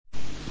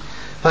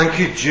Thank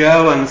you,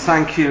 Joe, and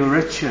thank you,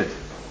 Richard.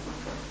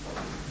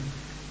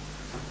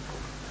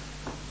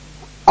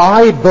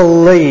 I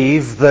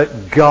believe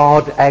that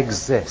God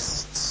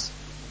exists.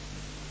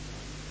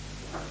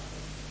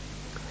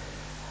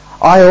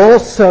 I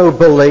also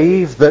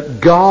believe that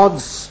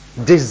God's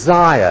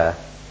desire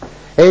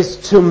is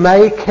to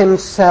make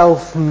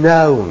himself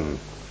known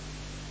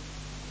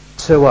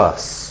to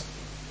us,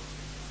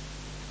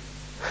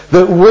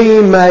 that we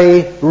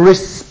may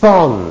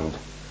respond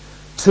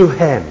to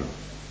him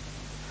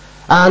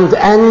and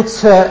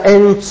enter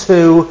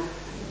into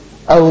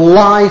a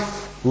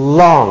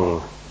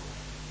lifelong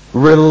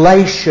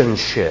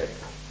relationship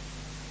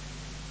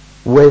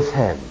with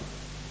him.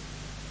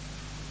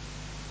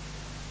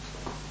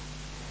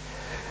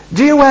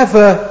 Do you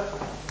ever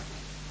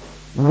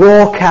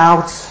walk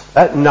out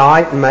at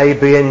night,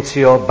 maybe into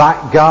your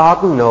back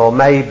garden, or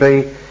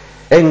maybe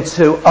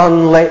into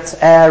unlit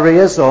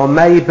areas, or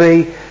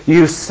maybe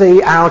you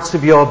see out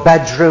of your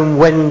bedroom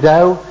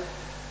window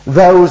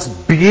those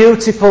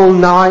beautiful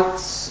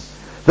nights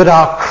that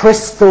are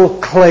crystal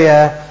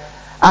clear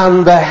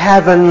and the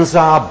heavens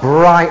are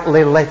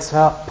brightly lit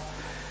up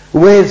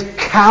with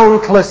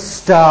countless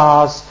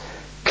stars,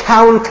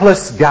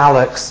 countless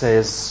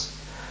galaxies,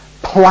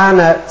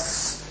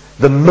 planets,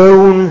 the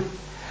moon,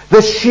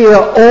 the sheer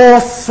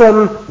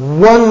awesome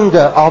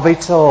wonder of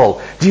it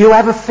all. Do you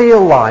ever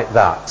feel like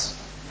that?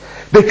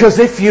 Because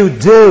if you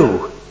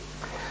do,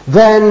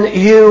 then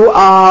you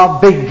are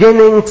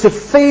beginning to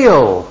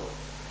feel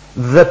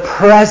the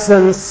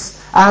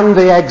presence and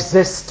the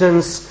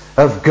existence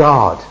of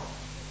God.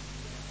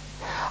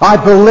 I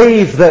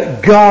believe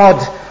that God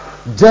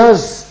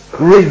does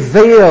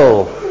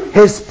reveal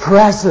his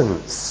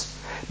presence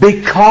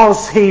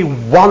because he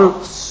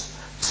wants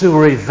to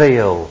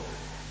reveal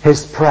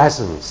his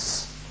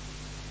presence.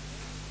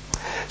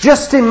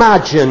 Just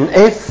imagine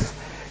if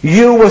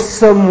you were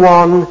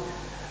someone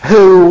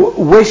who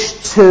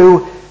wished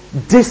to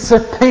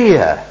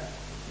disappear.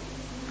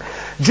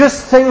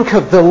 Just think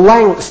of the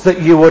lengths that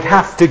you would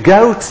have to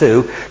go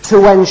to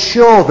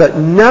ensure that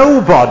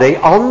nobody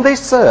on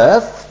this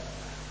earth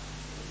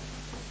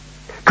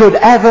could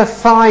ever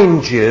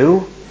find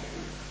you,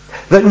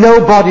 that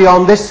nobody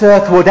on this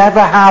earth would ever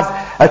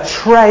have a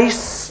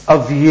trace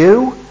of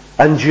you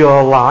and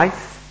your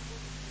life.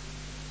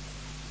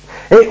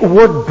 It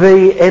would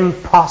be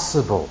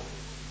impossible.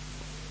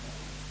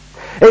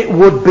 It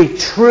would be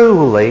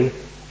truly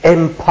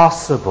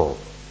impossible.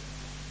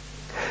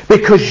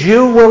 Because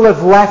you will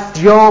have left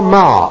your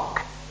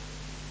mark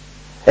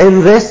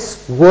in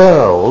this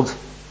world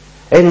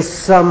in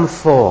some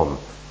form.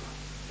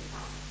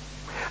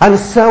 And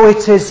so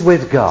it is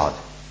with God.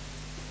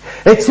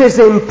 It is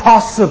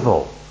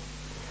impossible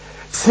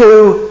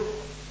to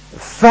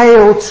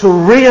fail to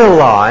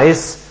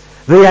realize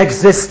the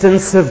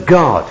existence of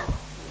God.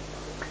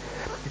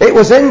 It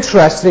was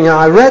interesting,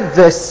 I read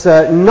this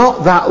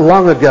not that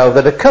long ago,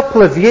 that a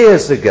couple of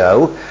years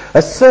ago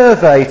a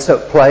survey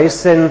took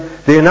place in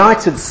the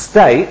United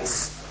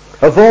States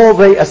of all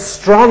the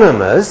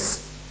astronomers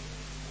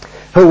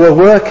who were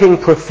working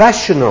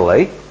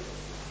professionally,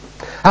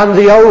 and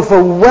the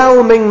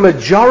overwhelming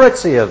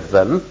majority of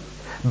them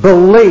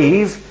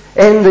believe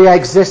in the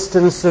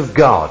existence of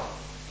God.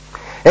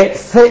 It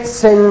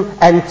fits in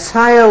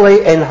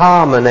entirely in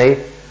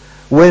harmony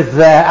with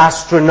their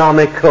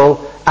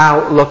astronomical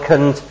outlook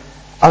and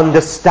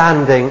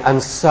understanding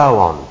and so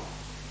on.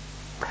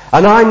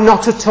 And I'm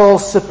not at all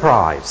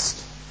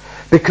surprised,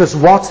 because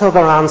what other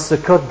answer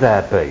could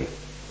there be?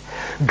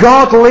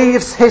 God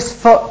leaves his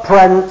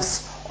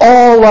footprints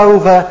all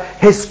over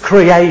his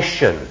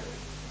creation.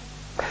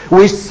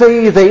 We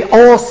see the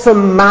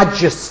awesome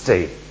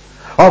majesty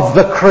of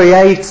the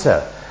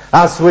Creator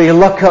as we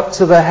look up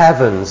to the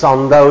heavens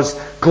on those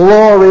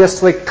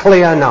gloriously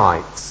clear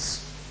nights.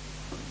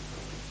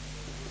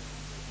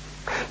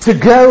 To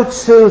go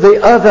to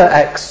the other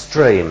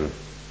extreme,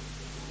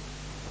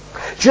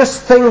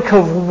 just think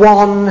of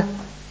one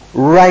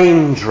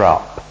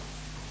raindrop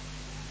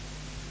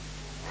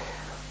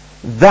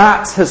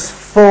that has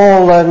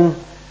fallen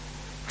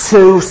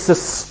to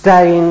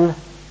sustain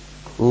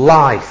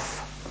life.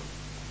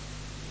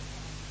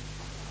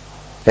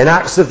 In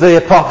Acts of the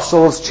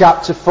Apostles,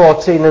 chapter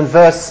 14 and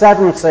verse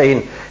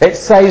 17, it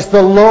says,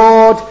 "The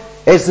Lord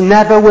is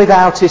never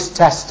without his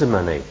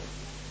testimony,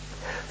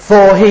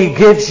 for he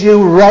gives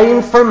you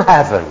rain from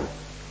heaven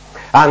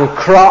and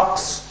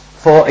crops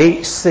for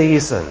each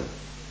season."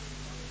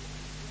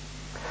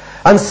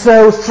 And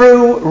so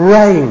through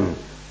rain,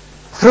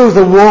 through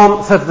the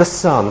warmth of the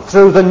sun,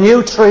 through the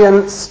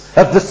nutrients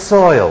of the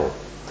soil,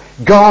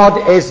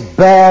 God is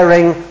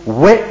bearing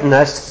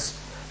witness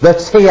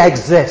that he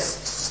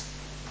exists,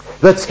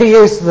 that he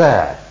is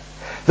there,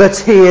 that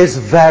he is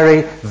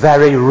very,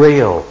 very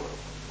real.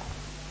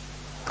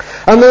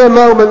 And there are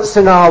moments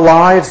in our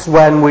lives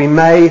when we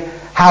may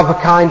have a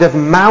kind of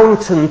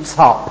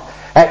mountaintop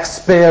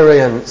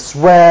experience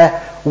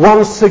where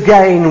once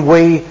again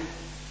we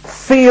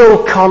feel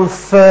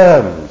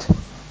confirmed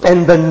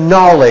in the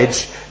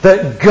knowledge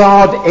that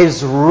God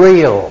is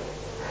real.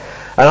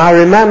 And I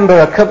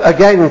remember,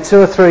 again,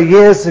 2 or 3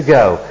 years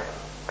ago,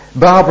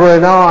 Barbara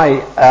and I,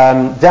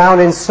 down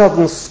in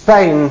southern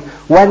Spain,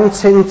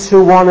 went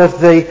into one of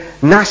the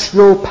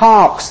national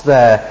parks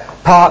there,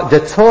 Parc de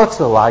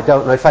Tortola. I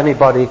don't know if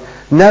anybody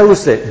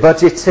knows it,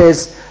 but it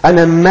is an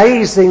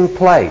amazing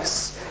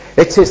place.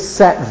 It is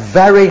set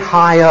very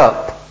high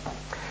up,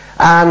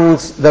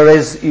 and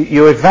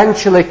you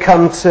eventually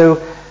come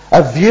to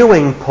a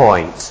viewing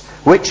point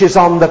which is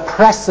on the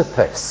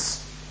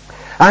precipice,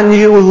 and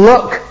you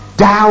look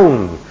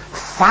down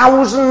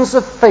thousands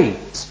of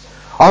feet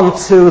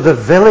onto the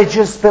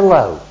villages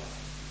below.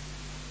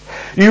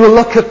 You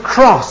look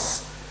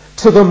across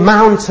to the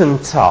mountain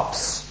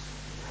tops,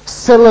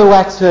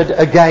 silhouetted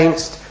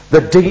against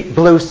the deep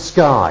blue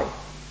sky.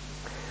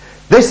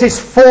 This is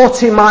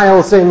 40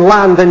 miles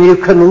inland, and you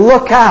can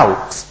look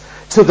out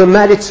to the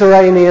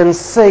Mediterranean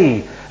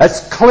Sea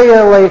as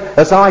clearly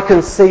as I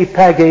can see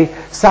Peggy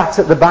sat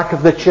at the back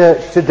of the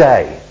church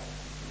today.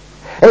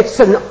 It's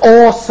an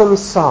awesome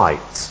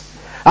sight,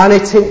 and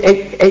it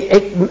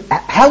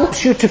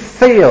helps you to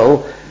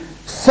feel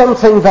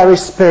something very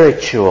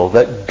spiritual,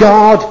 that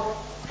God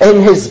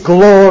in his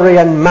glory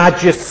and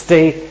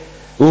majesty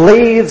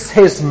leaves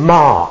his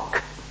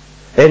mark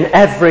in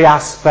every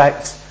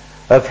aspect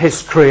of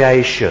his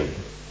creation.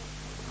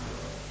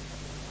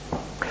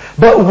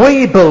 But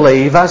we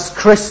believe as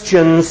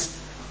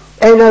Christians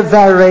in a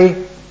very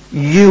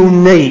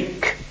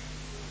unique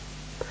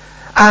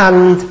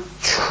and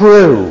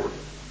true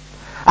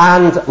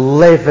and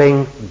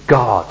living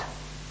God.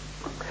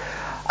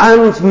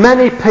 And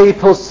many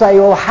people say,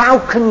 well, how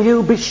can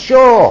you be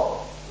sure?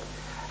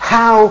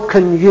 How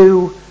can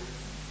you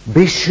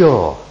be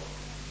sure?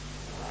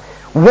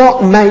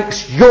 What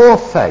makes your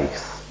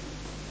faith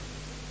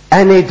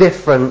any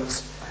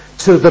different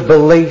to the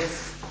belief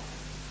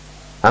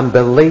and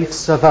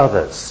beliefs of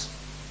others?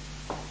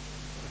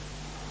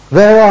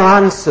 There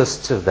are answers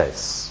to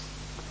this.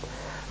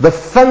 The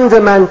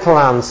fundamental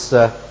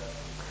answer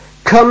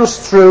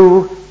comes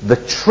through the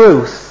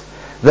truth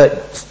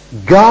that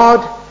God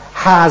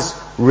has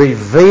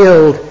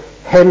revealed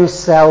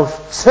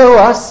himself to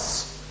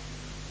us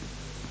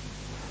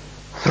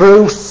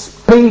through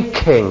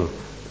speaking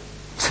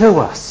to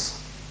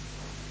us.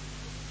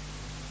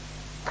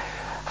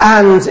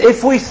 And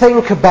if we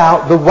think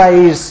about the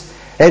ways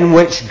in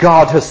which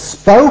God has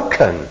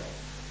spoken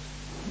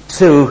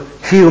to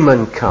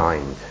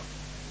humankind,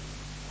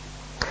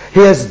 he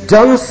has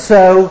done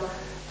so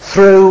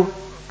through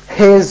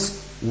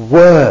his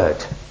word,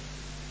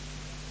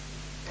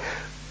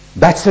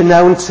 better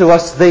known to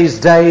us these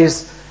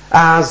days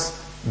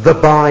as the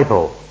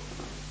Bible.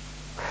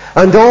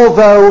 And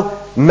although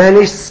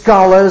many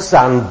scholars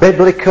and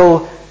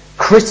biblical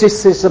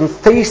criticism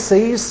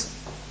theses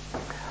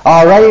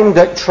are aimed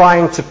at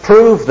trying to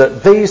prove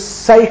that these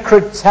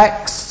sacred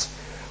texts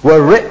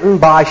were written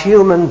by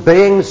human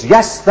beings,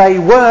 yes, they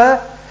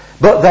were,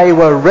 but they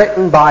were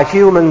written by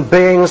human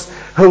beings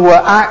who were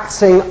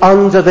acting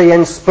under the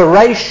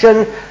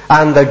inspiration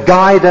and the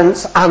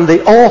guidance and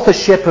the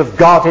authorship of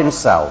God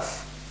himself.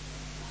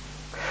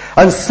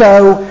 And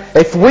so,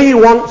 if we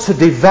want to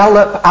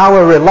develop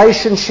our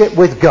relationship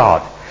with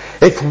God,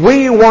 if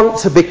we want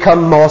to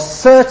become more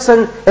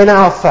certain in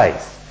our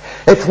faith,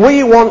 if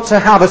we want to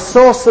have a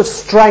source of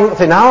strength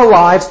in our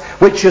lives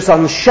which is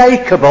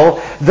unshakable,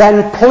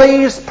 then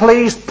please,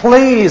 please,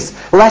 please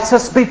let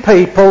us be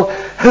people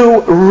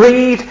who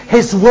read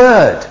his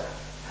word,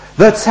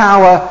 that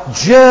our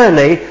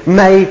journey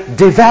may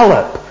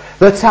develop,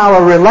 that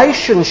our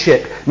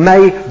relationship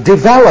may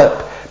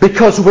develop,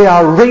 because we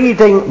are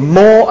reading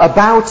more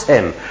about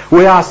him.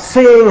 We are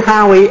seeing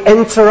how he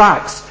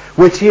interacts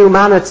with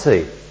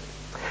humanity.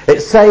 It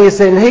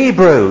says in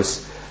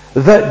Hebrews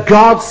that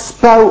God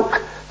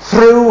spoke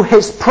through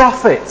his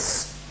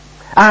prophets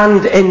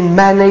and in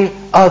many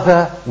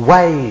other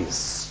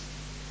ways.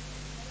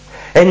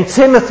 In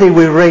Timothy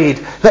we read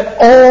that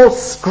all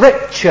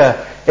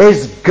Scripture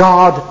is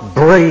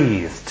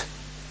God-breathed.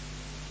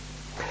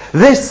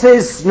 This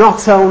is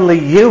not only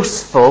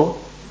useful,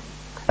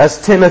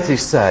 as Timothy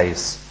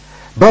says,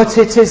 but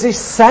it is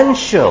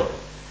essential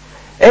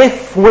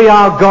if we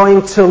are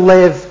going to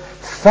live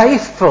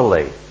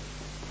faithfully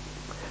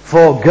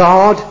for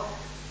God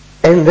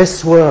in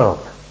this world.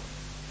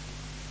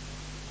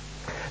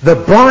 The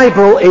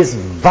Bible is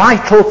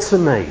vital to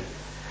me,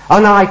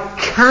 and I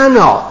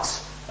cannot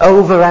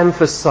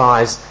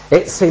overemphasize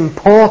its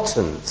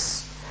importance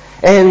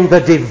in the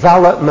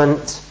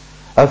development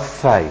of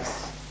faith.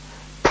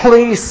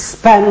 Please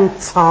spend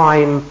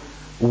time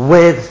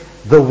with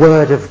the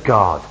Word of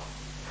God.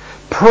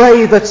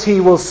 Pray that he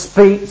will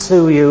speak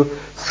to you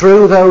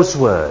through those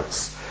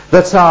words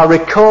that are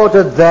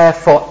recorded there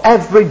for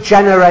every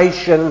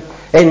generation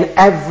in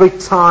every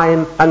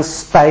time and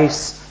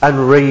space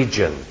and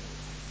region.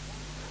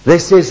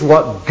 This is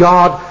what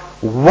God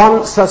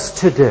wants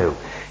us to do.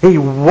 He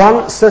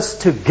wants us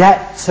to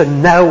get to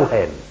know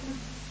him.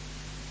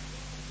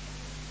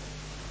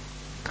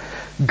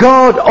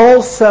 God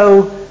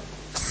also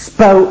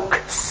spoke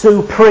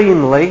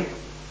supremely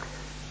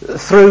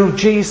through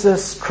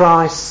Jesus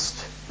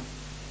Christ,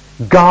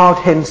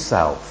 God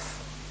himself.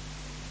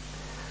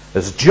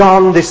 As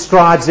John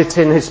describes it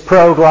in his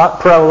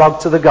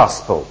prologue to the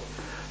Gospel,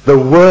 the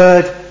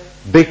Word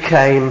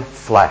became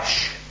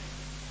flesh.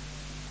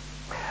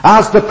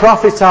 As the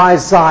prophet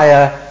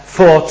Isaiah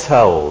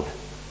foretold,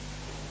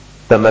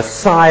 the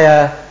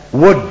Messiah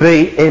would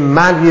be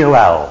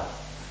Emmanuel,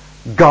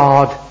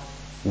 God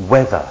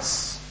with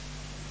us.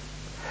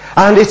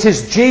 And it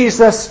is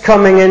Jesus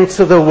coming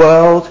into the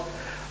world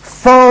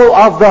full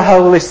of the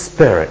Holy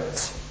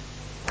Spirit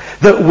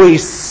that we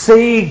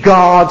see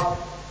God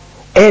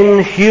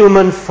in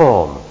human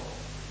form.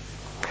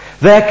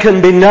 There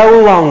can be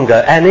no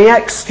longer any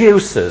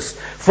excuses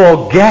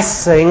for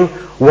guessing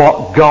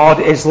what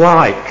God is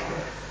like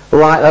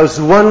those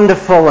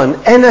wonderful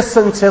and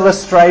innocent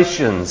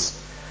illustrations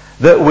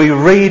that we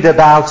read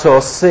about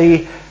or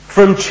see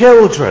from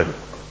children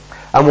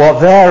and what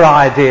their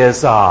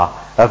ideas are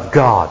of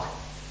God.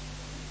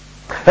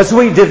 As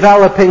we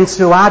develop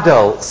into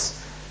adults,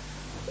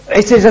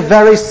 it is a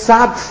very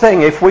sad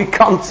thing if we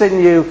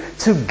continue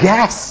to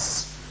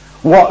guess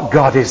what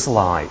God is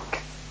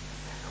like.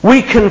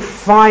 We can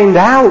find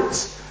out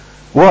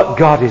what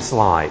God is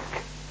like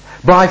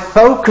by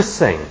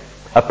focusing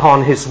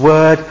upon his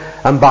Word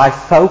and by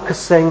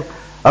focusing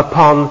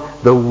upon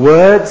the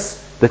words,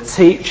 the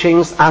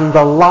teachings and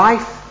the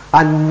life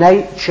and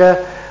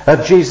nature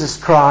of Jesus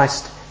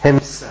Christ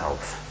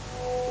himself.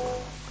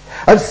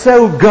 And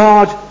so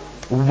God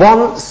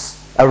wants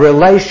a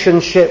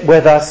relationship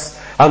with us,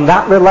 and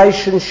that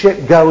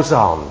relationship goes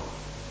on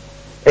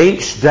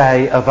each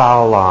day of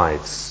our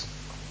lives.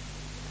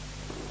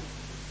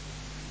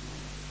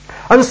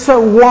 And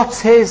so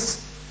what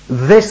is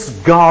this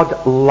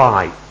God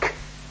like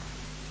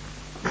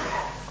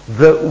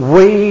that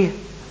we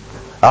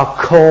are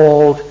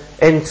called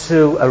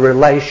into a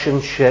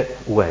relationship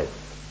with?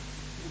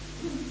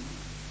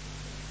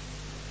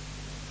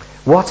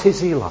 What is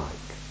he like?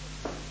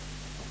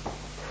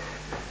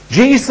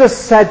 Jesus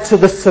said to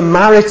the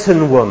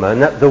Samaritan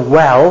woman at the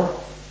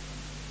well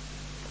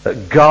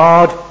that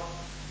God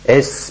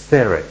is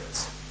spirit.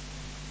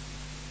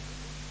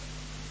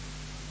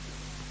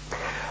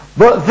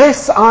 But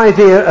this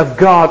idea of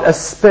God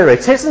as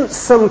spirit isn't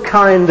some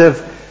kind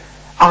of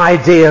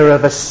idea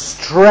of a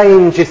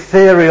strange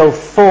ethereal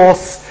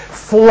force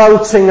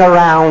floating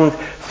around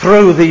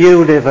through the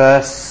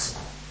universe,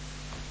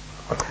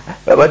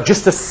 but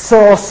just a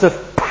source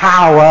of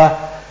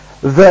power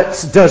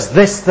that does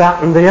this,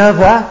 that and the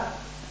other.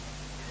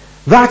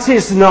 That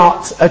is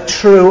not a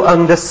true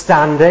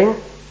understanding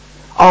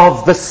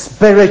of the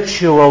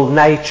spiritual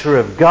nature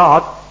of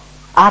God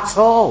at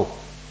all.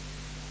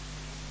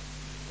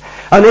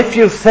 And if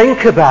you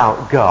think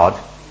about God,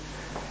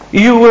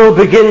 you will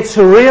begin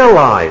to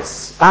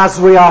realize, as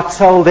we are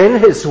told in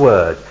his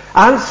Word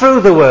and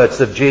through the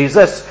words of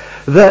Jesus,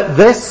 that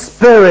this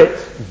Spirit,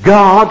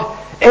 God,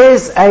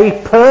 is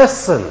a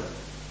person.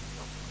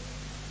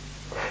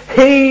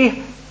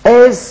 He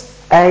is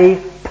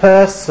a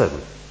person.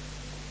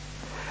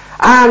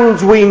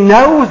 And we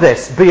know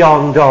this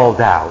beyond all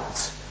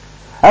doubt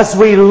as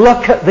we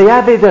look at the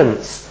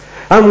evidence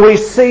and we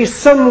see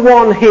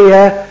someone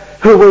here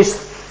who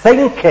is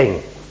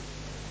thinking,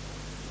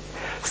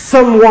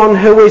 someone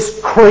who is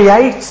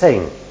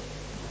creating,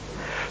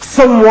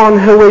 someone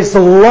who is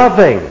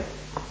loving,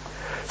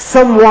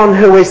 someone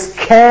who is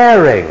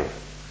caring,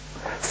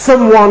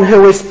 someone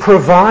who is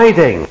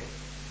providing,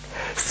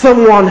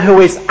 someone who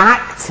is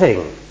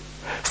acting,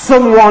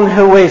 someone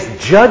who is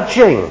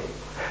judging,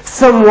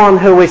 someone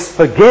who is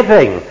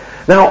forgiving.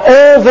 Now,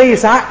 all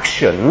these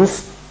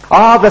actions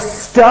are the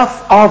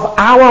stuff of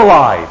our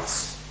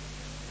lives.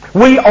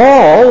 We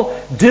all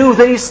do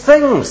these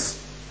things.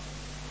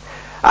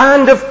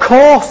 And of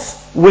course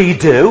we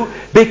do,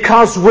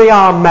 because we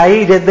are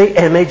made in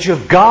the image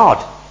of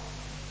God.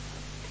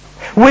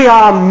 We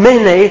are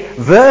many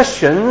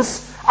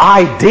versions,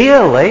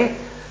 ideally,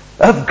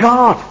 of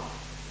God.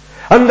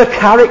 And the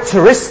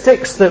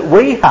characteristics that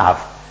we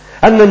have,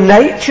 and the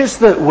natures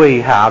that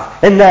we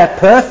have in their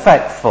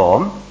perfect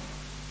form,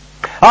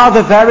 are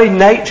the very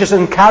natures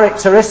and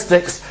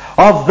characteristics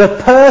of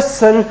the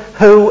person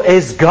who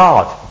is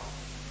God.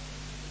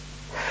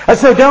 And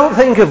so don't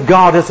think of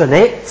God as an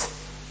it.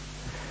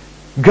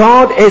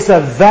 God is a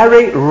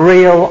very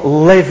real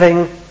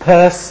living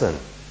person.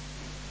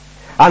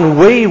 And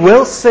we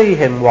will see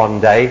him one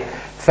day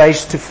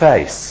face to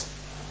face.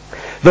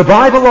 The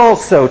Bible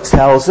also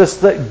tells us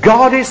that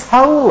God is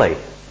holy.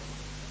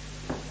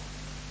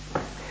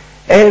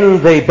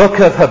 In the book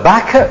of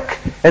Habakkuk,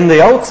 in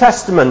the Old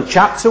Testament,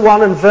 chapter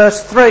 1 and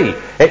verse 3,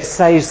 it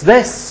says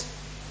this,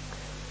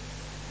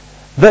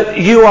 that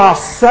you are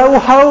so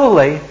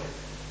holy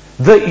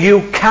that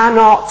you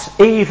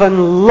cannot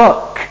even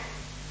look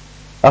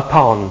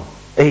upon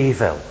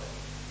evil.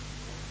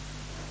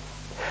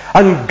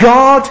 And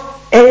God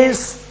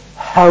is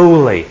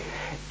holy.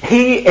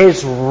 He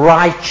is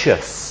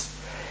righteous.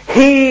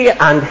 He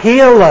and he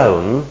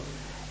alone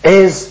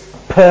is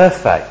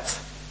perfect.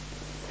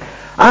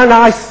 And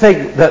I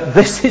think that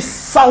this is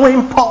so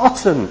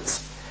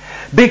important,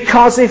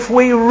 because if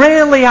we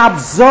really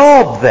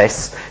absorb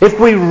this, if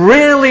we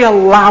really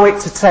allow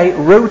it to take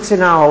root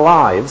in our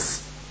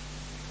lives,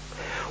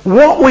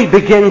 what we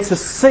begin to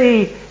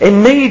see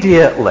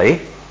immediately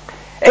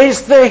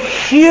is the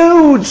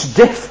huge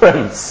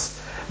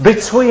difference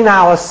between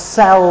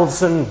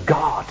ourselves and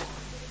God.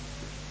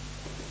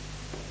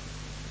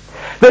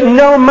 That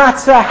no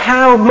matter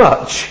how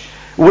much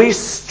we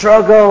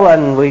struggle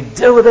and we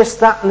do this,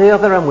 that and the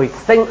other, and we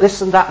think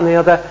this and that and the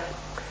other,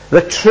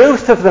 the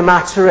truth of the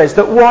matter is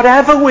that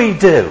whatever we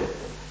do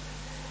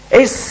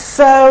is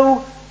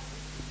so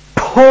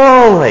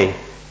poorly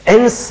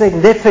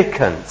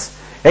insignificant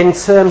in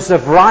terms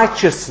of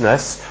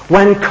righteousness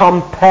when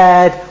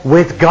compared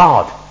with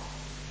God.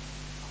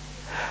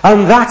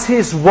 And that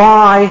is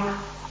why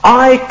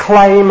I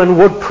claim and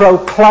would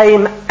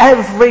proclaim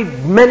every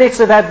minute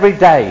of every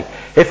day,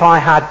 if I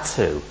had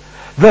to,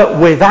 that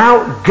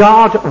without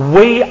God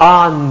we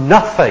are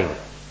nothing.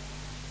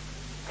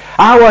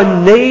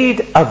 Our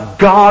need of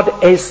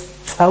God is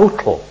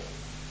total.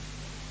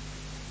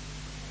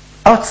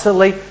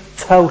 Utterly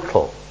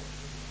total.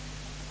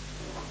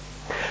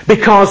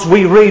 Because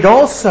we read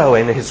also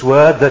in His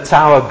Word that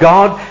our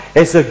God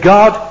is a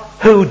God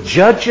who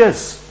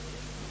judges.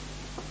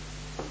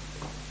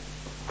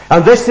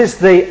 And this is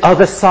the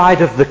other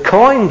side of the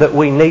coin that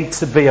we need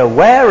to be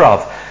aware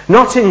of.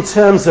 Not in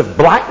terms of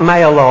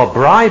blackmail or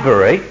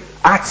bribery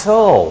at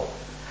all,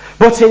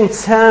 but in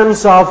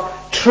terms of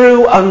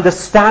true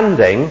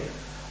understanding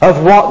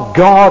of what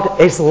God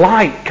is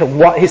like and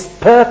what His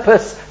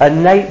purpose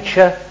and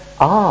nature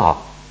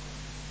are.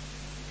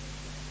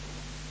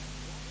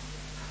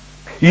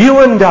 You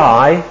and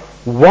I,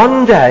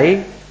 one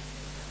day,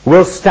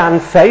 will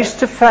stand face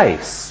to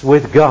face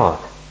with God.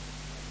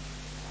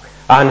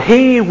 And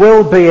He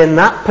will be in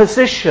that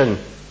position,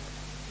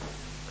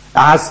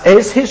 as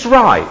is His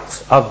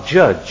right, of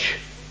judge.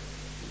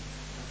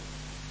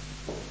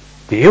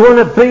 Do you want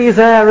to be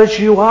there as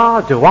you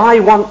are? Do I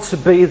want to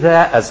be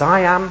there as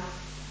I am?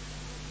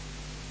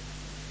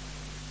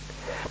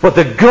 But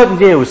the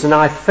good news, and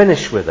I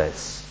finish with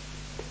this,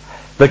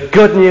 the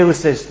good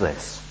news is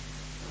this,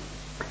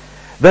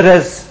 that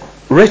as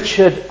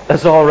Richard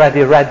has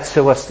already read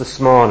to us this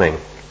morning,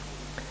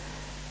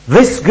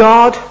 this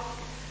God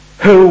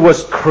who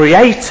was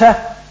creator,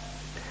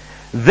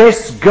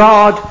 this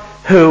God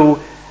who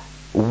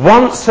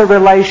wants a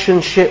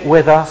relationship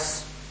with us,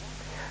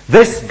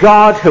 this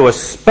God who has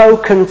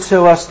spoken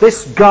to us,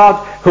 this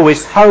God who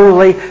is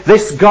holy,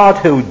 this God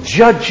who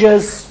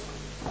judges,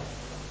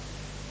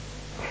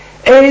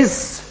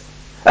 is,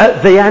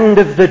 at the end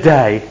of the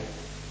day,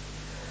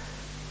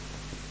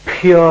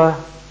 pure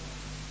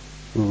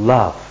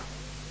love.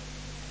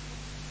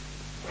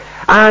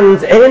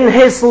 And in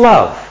His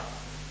love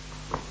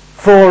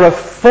for a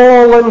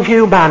fallen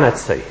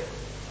humanity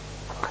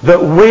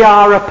that we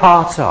are a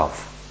part of,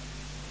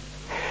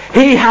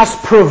 He has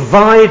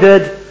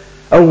provided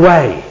a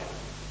way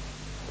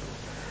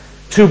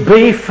to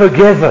be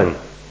forgiven,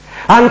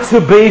 and to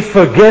be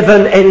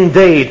forgiven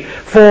indeed,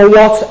 for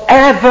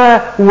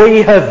whatever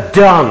we have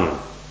done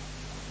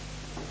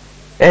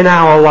in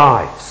our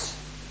lives.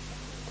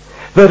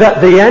 That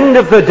at the end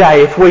of the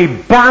day, if we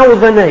bow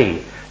the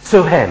knee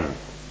to Him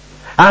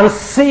and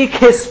seek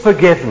His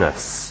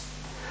forgiveness,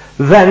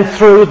 then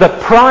through the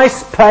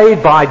price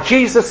paid by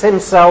Jesus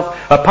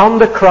Himself upon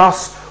the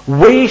cross,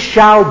 we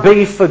shall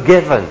be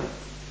forgiven.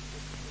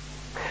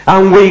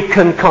 And we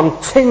can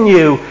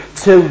continue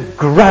to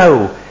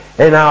grow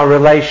in our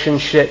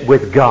relationship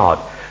with God.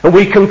 And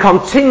we can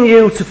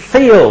continue to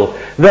feel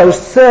those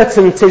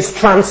certainties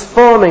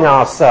transforming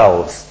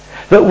ourselves,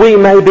 that we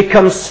may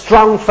become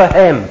strong for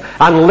Him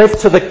and live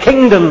to the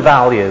kingdom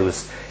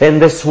values in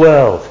this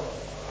world,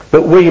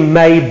 that we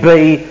may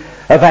be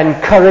of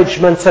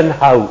encouragement and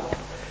hope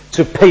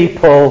to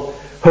people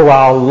who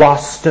are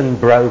lost and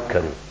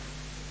broken.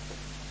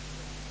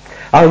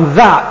 And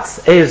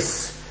that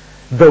is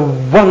the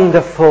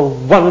wonderful,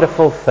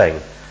 wonderful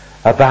thing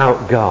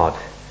about God,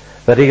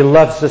 that He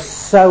loves us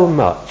so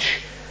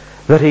much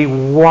that He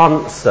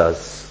wants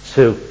us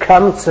to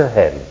come to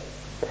Him.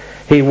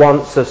 He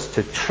wants us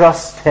to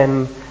trust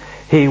Him.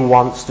 He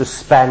wants to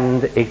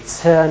spend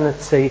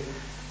eternity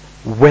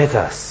with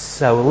us.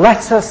 So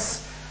let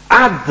us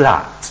add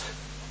that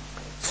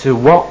to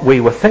what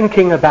we were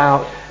thinking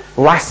about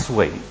last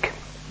week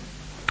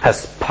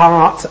as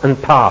part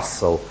and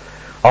parcel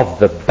of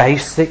the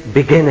basic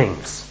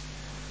beginnings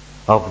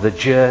of the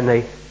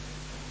journey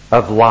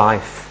of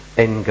life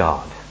in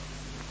God.